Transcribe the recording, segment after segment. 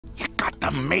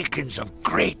got the makings of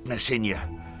greatness in you.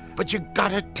 But you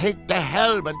gotta take the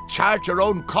helm and chart your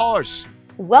own course.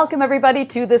 Welcome everybody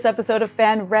to this episode of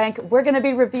Fan Rank. We're going to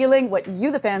be revealing what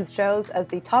you the fans chose as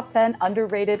the top 10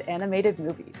 underrated animated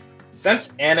movies. Since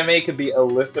anime could be a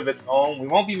list of its own, we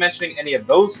won't be mentioning any of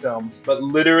those films, but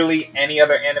literally any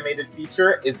other animated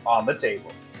feature is on the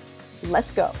table.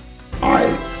 Let's go.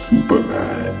 I'm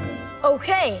Superman.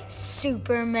 Okay,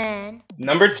 Superman.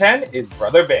 Number 10 is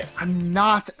Brother Bear. I'm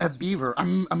not a beaver.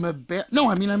 I'm a bear.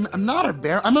 No, I mean, I'm not a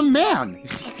bear. I'm a man.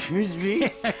 Excuse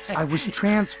me? I was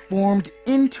transformed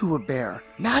into a bear,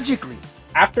 magically.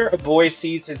 After a boy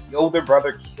sees his older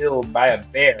brother killed by a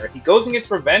bear, he goes and gets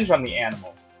revenge on the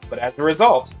animal. But as a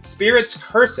result, spirits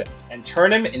curse him and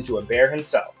turn him into a bear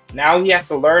himself. Now he has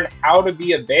to learn how to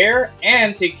be a bear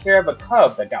and take care of a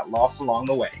cub that got lost along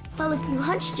the way. Well, if you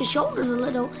hunched your shoulders a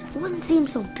little, it wouldn't seem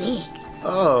so big.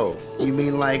 Oh, you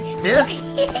mean like this?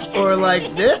 Or like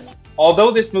this?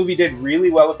 Although this movie did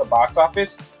really well at the box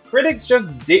office, critics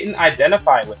just didn't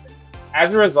identify with it. As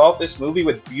a result, this movie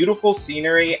with beautiful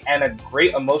scenery and a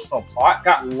great emotional plot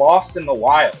got lost in the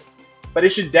wild. But it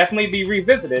should definitely be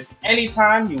revisited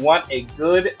anytime you want a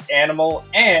good animal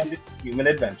and human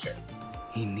adventure.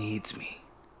 He needs me.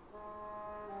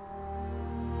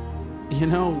 You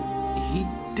know, he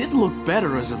did look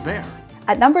better as a bear.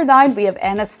 At number 9, we have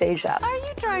Anastasia. Are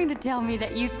you trying to tell me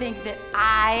that you think that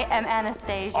I am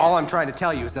Anastasia? All I'm trying to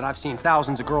tell you is that I've seen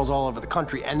thousands of girls all over the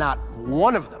country, and not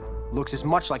one of them looks as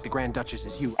much like the Grand Duchess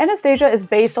as you. Anastasia is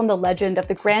based on the legend of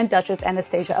the Grand Duchess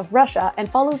Anastasia of Russia and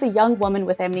follows a young woman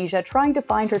with amnesia trying to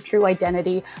find her true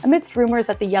identity amidst rumors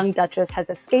that the young Duchess has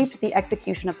escaped the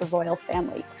execution of the royal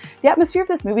family. The atmosphere of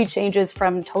this movie changes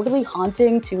from totally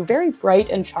haunting to very bright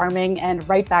and charming and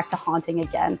right back to haunting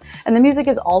again. And the music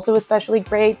is also especially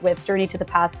great, with Journey to the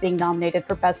Past being nominated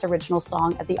for Best Original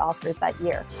Song at the Oscars that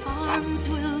year. Arms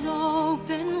will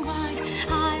open wide,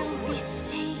 I'll be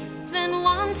safe and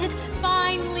wanted,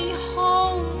 finally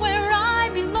home where I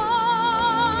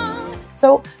belong.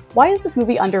 So why is this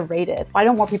movie underrated? Why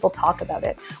don't more people talk about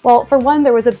it? Well, for one,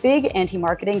 there was a big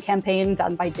anti-marketing campaign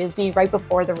done by Disney right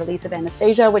before the release of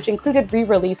Anastasia, which included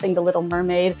re-releasing The Little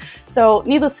Mermaid. So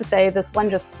needless to say, this one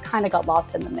just kind of got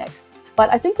lost in the mix. But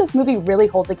I think this movie really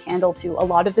holds a candle to a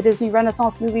lot of the Disney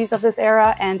Renaissance movies of this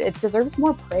era, and it deserves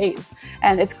more praise.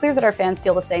 And it's clear that our fans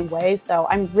feel the same way, so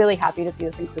I'm really happy to see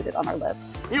this included on our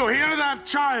list. You hear that,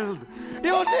 child?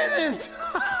 You did it!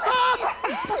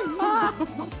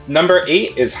 Number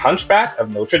 8 is Hunchback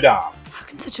of Notre Dame. How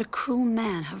can such a cruel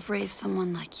man have raised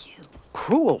someone like you?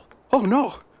 Cruel? Oh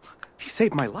no, he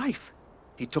saved my life.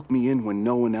 He took me in when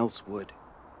no one else would.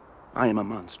 I am a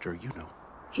monster, you know.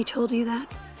 He told you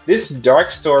that? This dark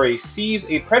story sees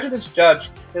a prejudiced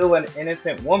judge kill an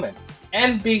innocent woman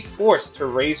and be forced to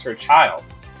raise her child.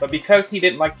 But because he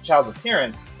didn't like the child's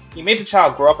appearance, he made the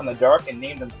child grow up in the dark and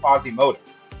named him Quasimodo.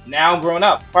 Now grown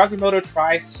up, Quasimodo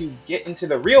tries to get into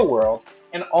the real world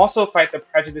and also fight the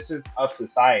prejudices of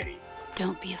society.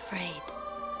 Don't be afraid.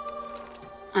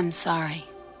 I'm sorry.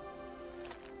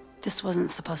 This wasn't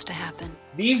supposed to happen.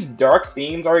 These dark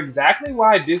themes are exactly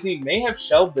why Disney may have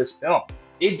shelved this film.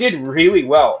 It did really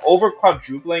well, over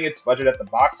quadrupling its budget at the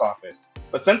box office.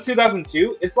 But since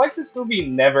 2002, it's like this movie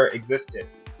never existed.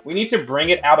 We need to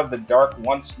bring it out of the dark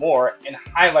once more and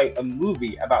highlight a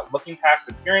movie about looking past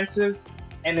appearances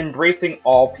and embracing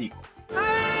all people.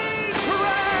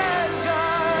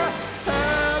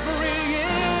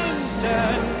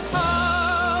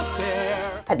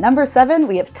 At number 7,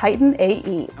 we have Titan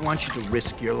AE. I want you to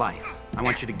risk your life. I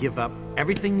want you to give up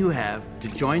everything you have to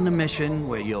join the mission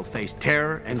where you'll face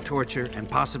terror and torture and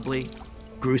possibly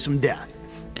gruesome death.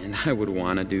 And I would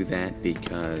want to do that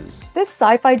because... This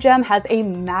sci-fi gem has a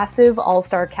massive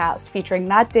all-star cast featuring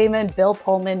Matt Damon, Bill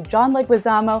Pullman, John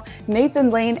Leguizamo,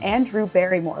 Nathan Lane, and Drew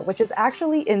Barrymore, which is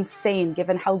actually insane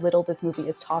given how little this movie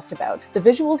is talked about. The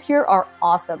visuals here are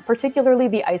awesome, particularly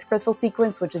the ice crystal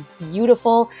sequence, which is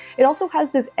beautiful. It also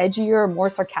has this edgier, more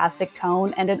sarcastic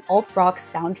tone and an alt-rock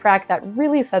soundtrack that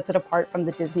really sets it apart from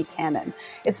the Disney canon.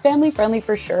 It's family-friendly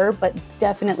for sure, but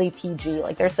definitely PG.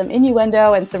 Like, there's some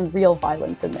innuendo and some real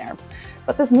violence in there.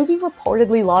 But this movie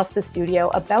reportedly lost the studio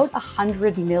about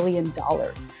 $100 million.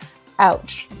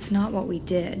 Ouch. It's not what we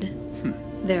did.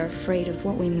 They're afraid of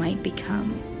what we might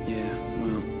become. Yeah,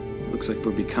 well, looks like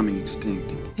we're becoming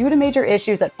extinct. Due to major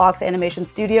issues at Fox Animation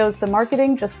Studios, the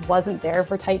marketing just wasn't there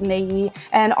for Titan AE,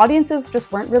 and audiences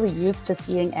just weren't really used to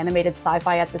seeing animated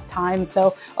sci-fi at this time,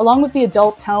 so along with the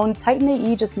adult tone, Titan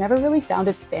AE just never really found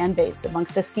its fan base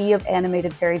amongst a sea of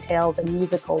animated fairy tales and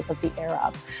musicals of the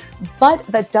era. But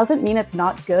that doesn't mean it's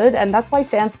not good, and that's why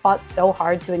fans fought so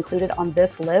hard to include it on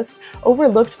this list.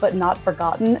 Overlooked but not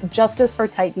forgotten, justice for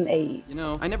Titan AE. You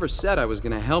know, I never said I was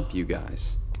gonna help you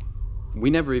guys. We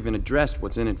never even addressed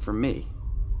what's in it for me.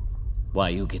 Why,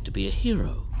 you get to be a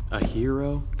hero. A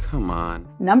hero? Come on.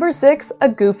 Number 6, a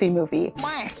Goofy movie.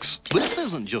 Max, this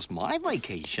isn't just my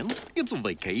vacation. It's a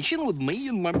vacation with me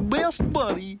and my best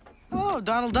buddy. Oh,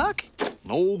 Donald Duck?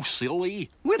 No, silly.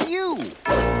 With you.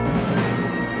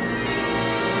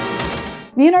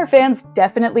 Me and our fans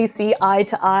definitely see eye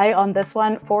to eye on this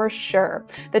one for sure.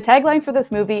 The tagline for this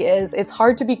movie is, "It's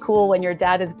hard to be cool when your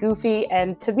dad is goofy,"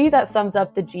 and to me that sums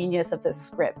up the genius of this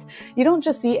script. You don't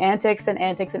just see antics and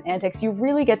antics and antics, you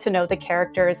really get to know the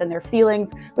characters and their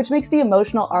feelings, which makes the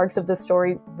emotional arcs of the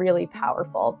story really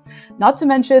powerful. Not to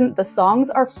mention, the songs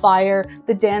are fire,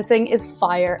 the dancing is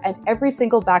fire, and every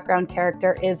single background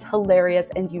character is hilarious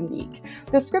and unique.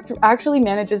 The script actually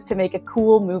manages to make a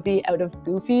cool movie out of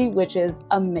Goofy, which is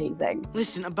amazing.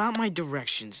 Listen, about my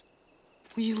directions.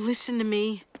 Will you listen to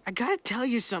me? I gotta tell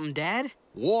you something, Dad.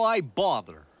 Why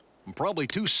bother? I'm probably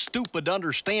too stupid to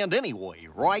understand anyway,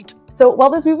 right? So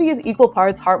while this movie is equal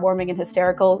parts heartwarming and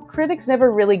hysterical, critics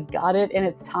never really got it in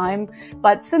its time,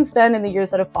 but since then, in the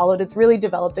years that have followed, it's really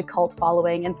developed a cult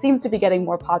following and seems to be getting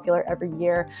more popular every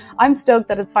year. I'm stoked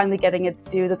that it's finally getting its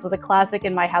due. This was a classic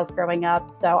in my house growing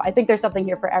up, so I think there's something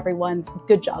here for everyone.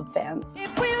 Good job, fans.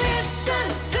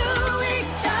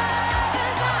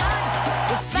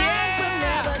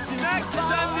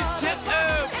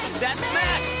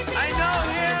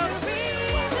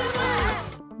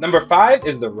 Number 5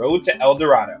 is The Road to El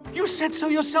Dorado. You said so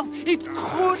yourself. It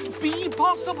could be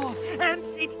possible. And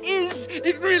it is.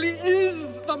 It really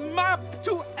is the map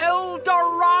to El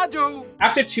Dorado.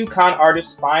 After two con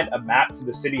artists find a map to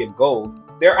the City of Gold,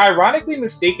 they're ironically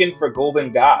mistaken for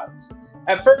golden gods.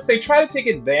 At first, they try to take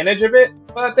advantage of it,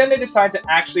 but then they decide to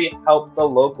actually help the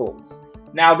locals.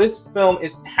 Now, this film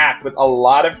is packed with a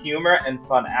lot of humor and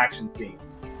fun action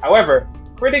scenes. However,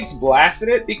 critics blasted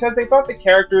it because they thought the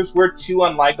characters were too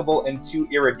unlikable and too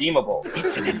irredeemable.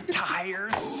 It's an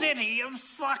entire city of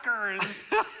suckers.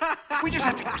 We just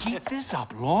have to keep this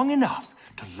up long enough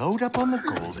to load up on the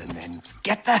gold and then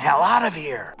get the hell out of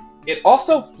here. It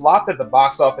also flopped at the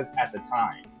box office at the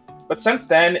time. But since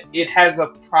then, it has a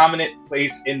prominent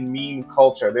place in meme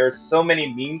culture. There's so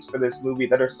many memes for this movie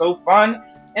that are so fun,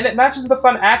 and it matches the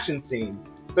fun action scenes.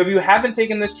 So if you haven't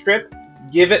taken this trip,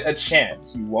 give it a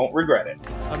chance. You won't regret it.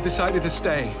 I've decided to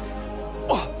stay.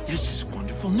 Oh, this is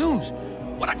wonderful news.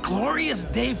 What a glorious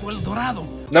day for El Dorado.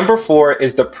 Number 4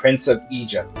 is The Prince of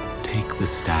Egypt. Take the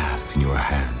staff in your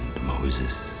hand,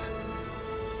 Moses.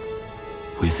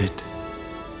 With it,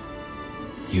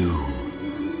 you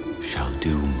shall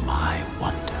do my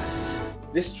wonders.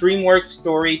 This Dreamworks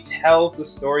story tells the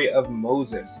story of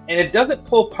Moses, and it doesn't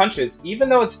pull punches even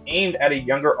though it's aimed at a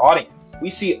younger audience. We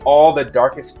see all the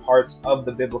darkest parts of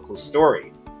the biblical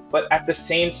story, but at the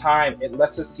same time, it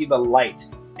lets us see the light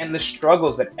and the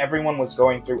struggles that everyone was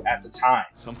going through at the time.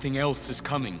 Something else is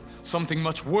coming, something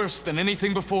much worse than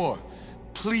anything before.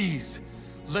 Please,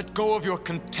 let go of your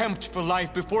contempt for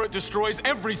life before it destroys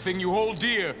everything you hold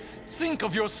dear. Think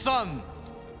of your son.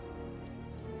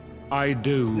 I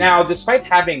do. Now, despite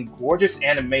having gorgeous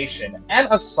animation and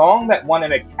a song that won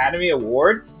an Academy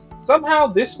Award, somehow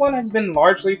this one has been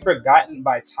largely forgotten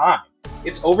by time.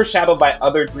 It's overshadowed by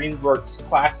other DreamWorks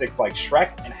classics like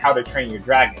Shrek and How to Train Your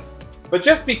Dragon. But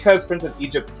just because Prince of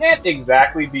Egypt can't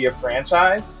exactly be a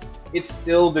franchise, it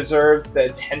still deserves the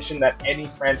attention that any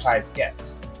franchise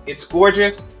gets. It's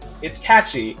gorgeous, it's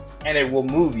catchy, and it will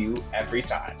move you every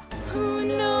time. Who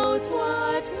knows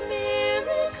what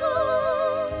miracles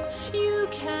you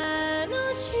can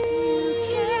achieve.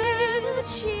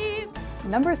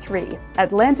 Number 3,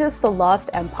 Atlantis, the Lost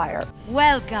Empire.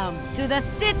 Welcome to the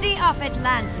city of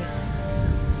Atlantis.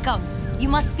 Come, you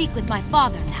must speak with my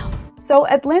father now. So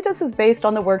Atlantis is based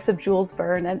on the works of Jules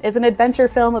Verne and is an adventure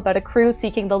film about a crew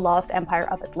seeking the lost empire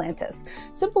of Atlantis.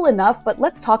 Simple enough, but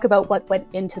let's talk about what went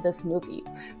into this movie.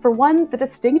 For one, the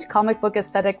distinct comic book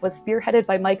aesthetic was spearheaded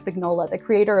by Mike Mignola, the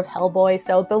creator of Hellboy,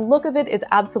 so the look of it is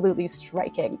absolutely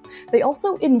striking. They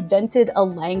also invented a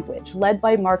language, led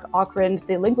by Mark Okrand,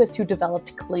 the linguist who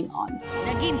developed Klingon.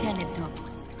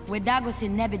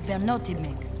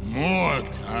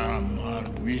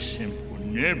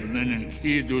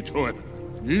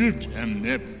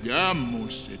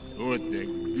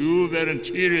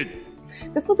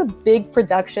 This was a big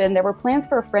production. There were plans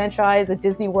for a franchise, a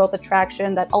Disney World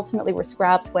attraction that ultimately were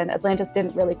scrapped when Atlantis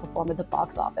didn't really perform at the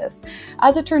box office.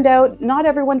 As it turned out, not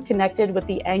everyone connected with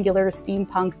the angular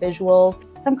steampunk visuals.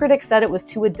 Some critics said it was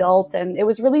too adult, and it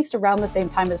was released around the same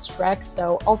time as Shrek,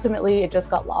 so ultimately it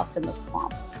just got lost in the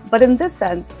swamp. But in this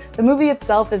sense, the movie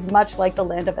itself is much like the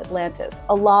land of Atlantis,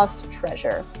 a lost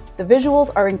treasure. The visuals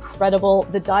are incredible,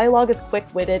 the dialogue is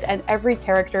quick-witted, and every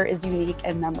character is unique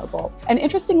and memorable. And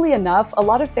interestingly enough, a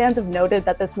lot of fans have noted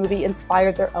that this movie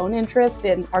inspired their own interest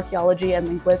in archaeology and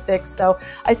linguistics, so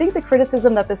I think the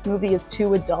criticism that this movie is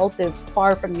too adult is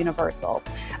far from universal.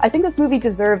 I think this movie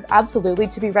deserves absolutely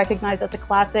to be recognized as a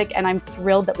classic, and I'm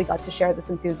thrilled that we got to share this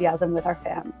enthusiasm with our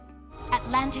fans.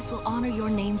 Atlantis will honor your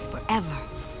names forever.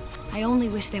 I only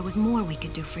wish there was more we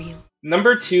could do for you.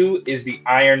 Number 2 is The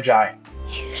Iron Giant.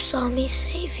 You saw me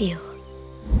save you.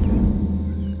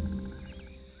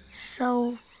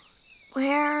 So,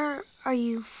 where are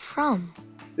you from?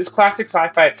 This classic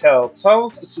sci-fi tale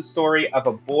tells the story of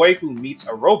a boy who meets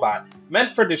a robot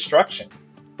meant for destruction.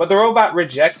 But the robot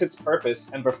rejects its purpose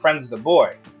and befriends the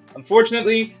boy.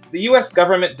 Unfortunately, the US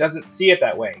government doesn't see it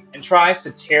that way and tries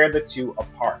to tear the two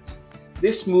apart.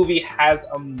 This movie has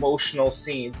emotional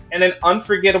scenes and an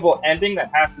unforgettable ending that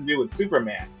has to do with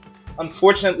Superman.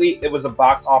 Unfortunately, it was a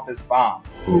box office bomb.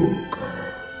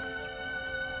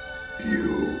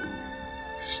 You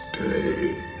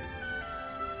stay.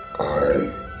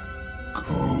 I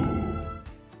go.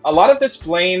 A lot of this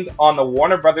blamed on the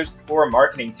Warner Brothers poor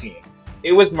marketing team.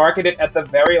 It was marketed at the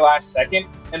very last second,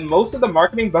 and most of the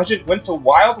marketing budget went to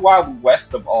Wild Wild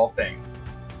West of all things.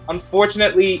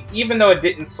 Unfortunately, even though it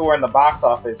didn't soar in the box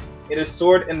office, it has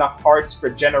soared in the hearts for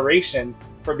generations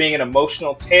for being an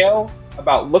emotional tale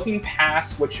about looking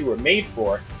past what you were made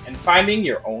for and finding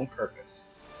your own purpose.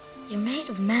 You're made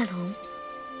of metal,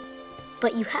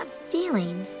 but you have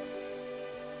feelings,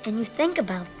 and you think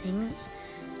about things,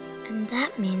 and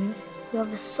that means you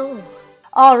have a soul.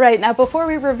 All right, now before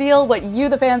we reveal what you,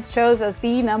 the fans, chose as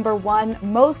the #1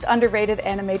 most underrated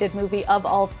animated movie of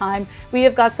all time, we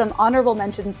have got some honorable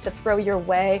mentions to throw your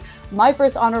way. My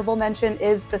first honorable mention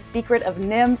is The Secret of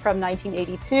NIMH from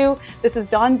 1982. This is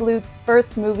Don Bluth's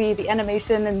first movie. The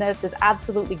animation in this is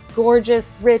absolutely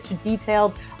gorgeous, rich,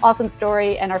 detailed, awesome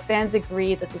story, and our fans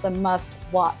agree this is a must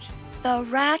watch. The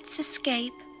rats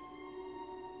escape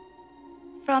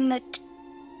from the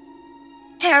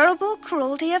terrible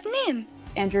cruelty of NIMH.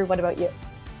 Andrew, what about you?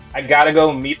 I gotta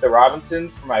go Meet the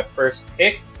Robinsons for my first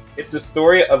pick. It's the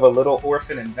story of a little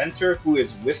orphan inventor who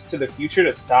is whisked to the future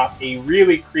to stop a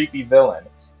really creepy villain.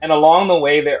 And along the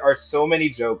way, there are so many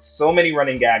jokes, so many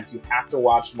running gags you have to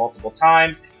watch multiple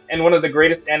times, and one of the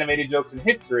greatest animated jokes in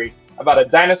history about a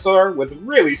dinosaur with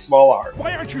really small arms.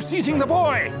 Why aren't you seizing the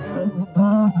boy?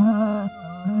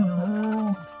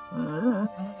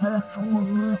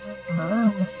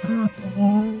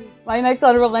 My next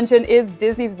honorable mention is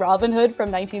Disney's Robin Hood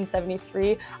from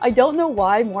 1973. I don't know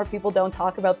why more people don't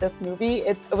talk about this movie.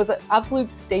 It was an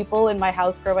absolute staple in my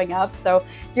house growing up, so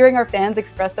hearing our fans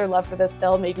express their love for this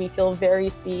film made me feel very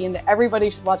seen.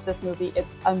 Everybody should watch this movie.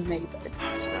 It's amazing.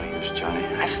 It's no use, Johnny.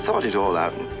 I've thought it all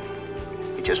out, and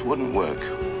it just wouldn't work.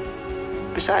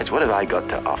 Besides, what have I got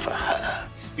to offer her?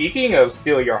 Speaking of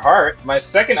Steal Your Heart, my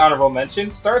second honorable mention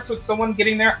starts with someone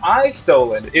getting their eyes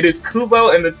stolen. It is Kubo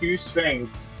and the Two Strings.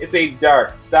 It's a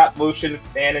dark, stop-motion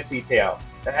fantasy tale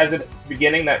that has a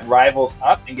beginning that rivals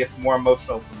Up and gets more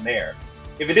emotional from there.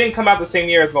 If it didn't come out the same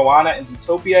year as Moana and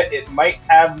Zootopia, it might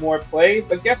have more play,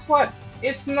 but guess what?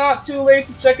 It's not too late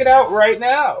to check it out right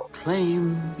now.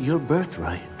 Claim your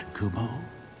birthright, Kubo.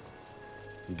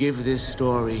 Give this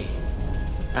story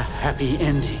a happy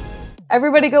ending.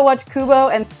 Everybody go watch Kubo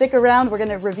and stick around. We're going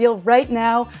to reveal right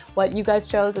now what you guys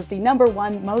chose as the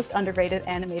 #1 most underrated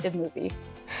animated movie.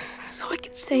 So I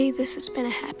could say this has been a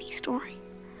happy story.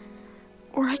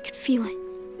 Or I could feel it.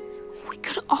 We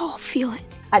could all feel it.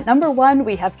 At #1,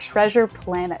 we have Treasure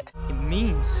Planet. It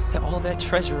means that all that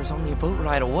treasure is only a boat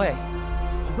ride away.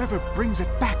 Whoever brings it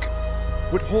back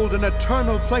would hold an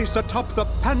eternal place atop the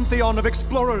pantheon of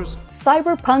explorers.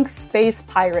 Cyberpunk space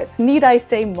pirates. Need I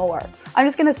say more? I'm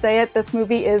just gonna say it, this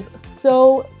movie is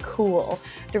so cool.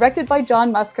 Directed by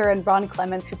John Musker and Ron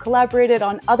Clements, who collaborated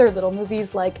on other little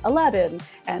movies like Aladdin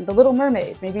and The Little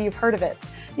Mermaid. Maybe you've heard of it.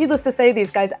 Needless to say,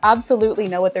 these guys absolutely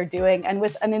know what they're doing, and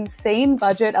with an insane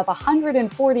budget of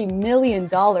 $140 million,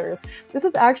 this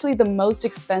is actually the most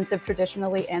expensive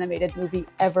traditionally animated movie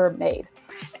ever made.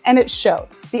 And it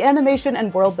shows. The animation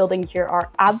and world building here are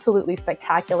absolutely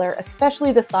spectacular,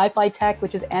 especially the sci-fi tech,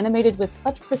 which is animated with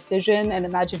such precision and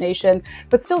imagination,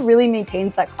 but still really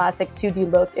maintains that classic 2D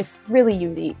look. It's really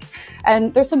unique.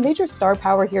 And there's some major star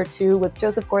power here too, with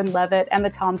Joseph Gordon-Levitt, Emma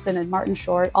Thompson, and Martin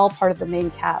Short all part of the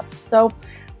main cast. So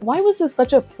why was this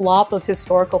such a flop of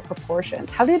historical proportions?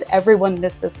 How did everyone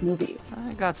miss this movie?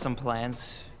 I got some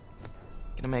plans.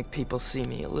 Gonna make people see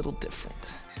me a little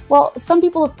different. Well, some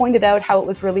people have pointed out how it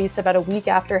was released about a week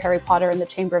after Harry Potter and the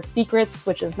Chamber of Secrets,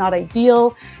 which is not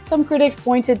ideal. Some critics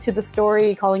pointed to the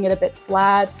story, calling it a bit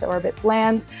flat or a bit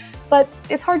bland. But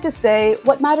it's hard to say.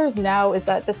 What matters now is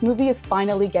that this movie is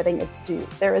finally getting its due.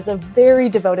 There is a very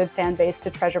devoted fan base to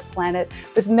Treasure Planet,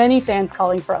 with many fans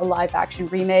calling for a live-action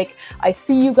remake. I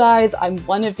see you guys, I'm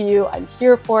one of you, I'm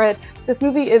here for it. This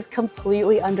movie is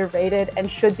completely underrated and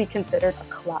should be considered a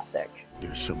classic.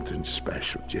 You're something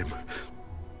special, Jim.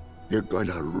 You're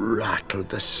gonna rattle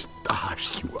the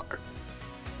stars, you are.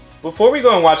 Before we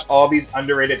go and watch all these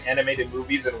underrated animated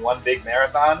movies in one big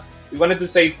marathon, we wanted to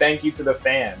say thank you to the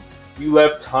fans. You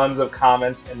left tons of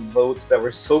comments and votes that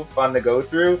were so fun to go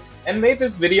through and made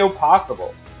this video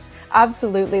possible.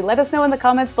 Absolutely. Let us know in the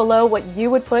comments below what you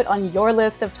would put on your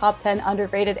list of top 10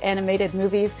 underrated animated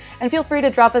movies, and feel free to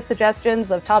drop us suggestions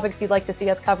of topics you'd like to see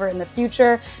us cover in the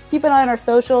future. Keep an eye on our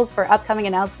socials for upcoming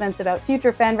announcements about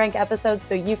future Fan Rank episodes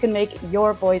so you can make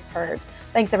your voice heard.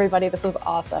 Thanks everybody, this was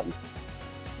awesome.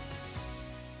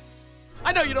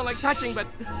 I know you don't like touching, but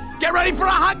get ready for a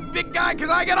hug, big guy, because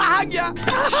I gotta hug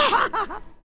ya!